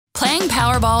Playing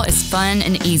Powerball is fun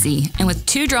and easy, and with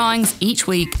 2 drawings each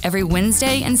week every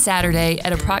Wednesday and Saturday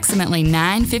at approximately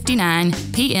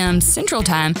 9:59 p.m. Central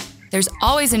Time, there's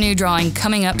always a new drawing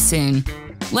coming up soon.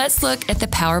 Let's look at the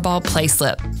Powerball play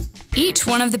slip. Each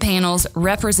one of the panels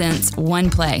represents one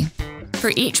play.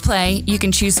 For each play, you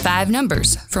can choose 5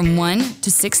 numbers, from 1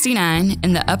 to 69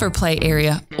 in the upper play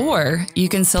area, or you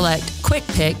can select Quick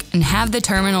Pick and have the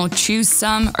terminal choose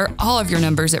some or all of your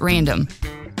numbers at random.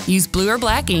 Use blue or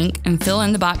black ink and fill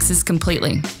in the boxes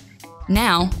completely.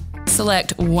 Now,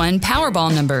 select one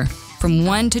Powerball number, from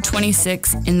 1 to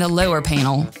 26 in the lower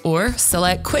panel, or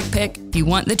select Quick Pick if you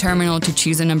want the terminal to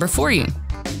choose a number for you.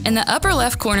 In the upper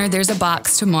left corner, there's a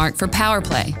box to mark for Power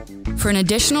Play. For an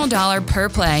additional $1 per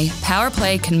play, Power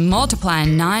Play can multiply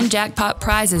non-jackpot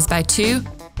prizes by 2,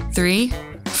 3,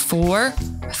 4,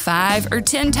 5, or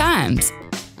 10 times.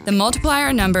 The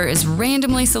multiplier number is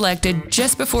randomly selected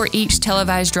just before each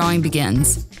televised drawing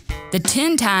begins. The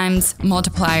 10 times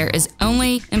multiplier is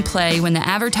only in play when the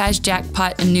advertised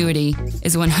jackpot annuity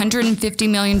is $150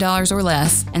 million or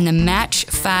less, and the match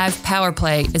 5 Power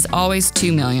Play is always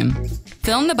 $2 million.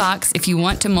 Fill in the box if you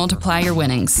want to multiply your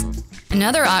winnings.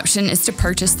 Another option is to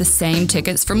purchase the same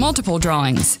tickets for multiple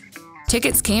drawings.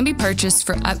 Tickets can be purchased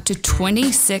for up to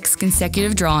 26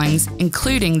 consecutive drawings,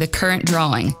 including the current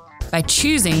drawing, by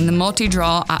choosing the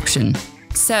multi-draw option.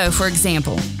 So, for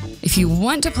example, if you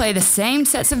want to play the same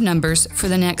sets of numbers for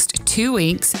the next 2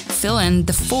 weeks, fill in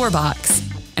the 4 box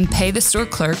and pay the store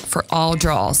clerk for all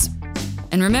draws.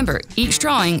 And remember, each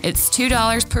drawing, it's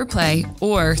 $2 per play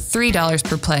or $3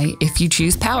 per play if you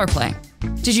choose Power Play.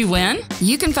 Did you win?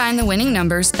 You can find the winning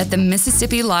numbers at the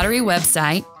Mississippi Lottery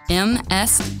website,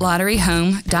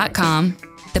 mslotteryhome.com,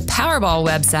 the Powerball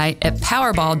website at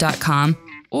powerball.com,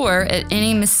 or at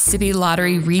any Mississippi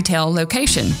Lottery retail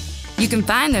location. You can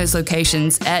find those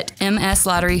locations at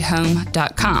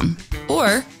mslotteryhome.com.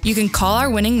 Or you can call our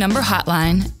winning number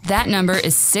hotline. That number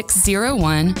is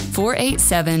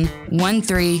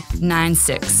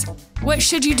 601-487-1396. What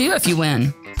should you do if you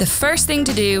win? The first thing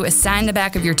to do is sign the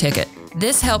back of your ticket.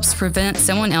 This helps prevent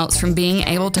someone else from being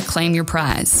able to claim your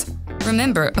prize.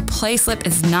 Remember, a play slip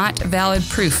is not valid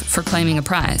proof for claiming a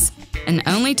prize, and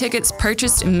only tickets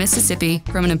purchased in Mississippi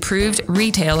from an approved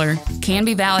retailer can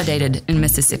be validated in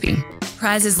Mississippi.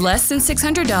 Prizes less than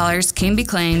 $600 can be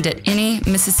claimed at any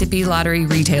Mississippi Lottery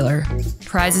retailer.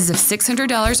 Prizes of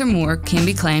 $600 or more can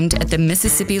be claimed at the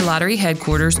Mississippi Lottery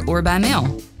headquarters or by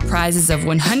mail. Prizes of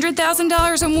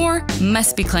 $100,000 or more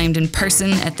must be claimed in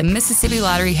person at the Mississippi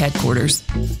Lottery headquarters.